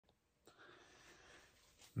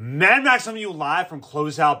Mad Max coming to you live from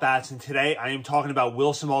Closeout Bats, and today I am talking about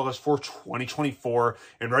Wilson August for 2024.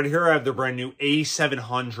 And right here I have the brand new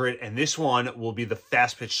A700, and this one will be the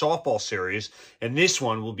Fastpitch softball series, and this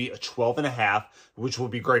one will be a 12.5, which will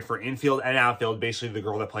be great for infield and outfield, basically the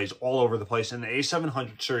girl that plays all over the place. And the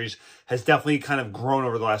A700 series has definitely kind of grown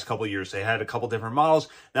over the last couple of years. They had a couple different models.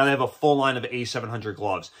 Now they have a full line of A700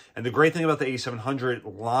 gloves. And the great thing about the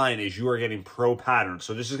A700 line is you are getting pro patterns.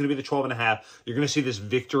 So this is going to be the 12.5. You're going to see this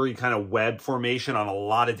victory kind of web formation on a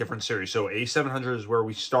lot of different series. So A700 is where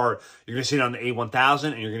we start. You're going to see it on the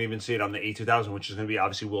A1000, and you're going to even see it on the A2000, which is going to be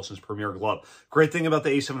obviously Wilson's premier glove. Great thing about the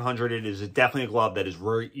A700, it is definitely a glove that is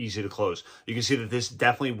very easy to close. You can see that this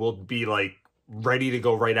definitely will be like ready to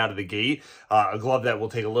go right out of the gate. A glove that will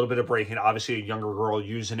take a little bit of break-in. Obviously, a younger girl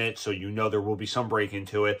using it, so you know there will be some break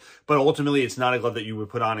into it. But ultimately, it's not a glove that you would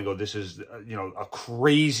put on and go, this is, a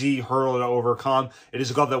crazy hurdle to overcome. It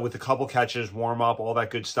is a glove that with a couple catches, warm up, all that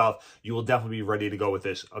good stuff, you will definitely be ready to go with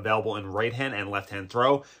this. Available in right hand and left hand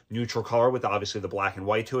throw. Neutral color with obviously the black and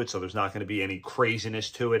white to it, so there's not going to be any craziness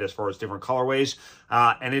to it as far as different colorways.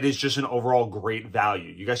 And it is just an overall great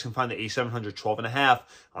value. You guys can find the A700 12.5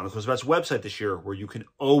 on the Closeout's website this year, where you can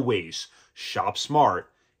always shop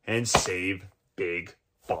smart and save big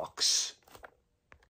bucks.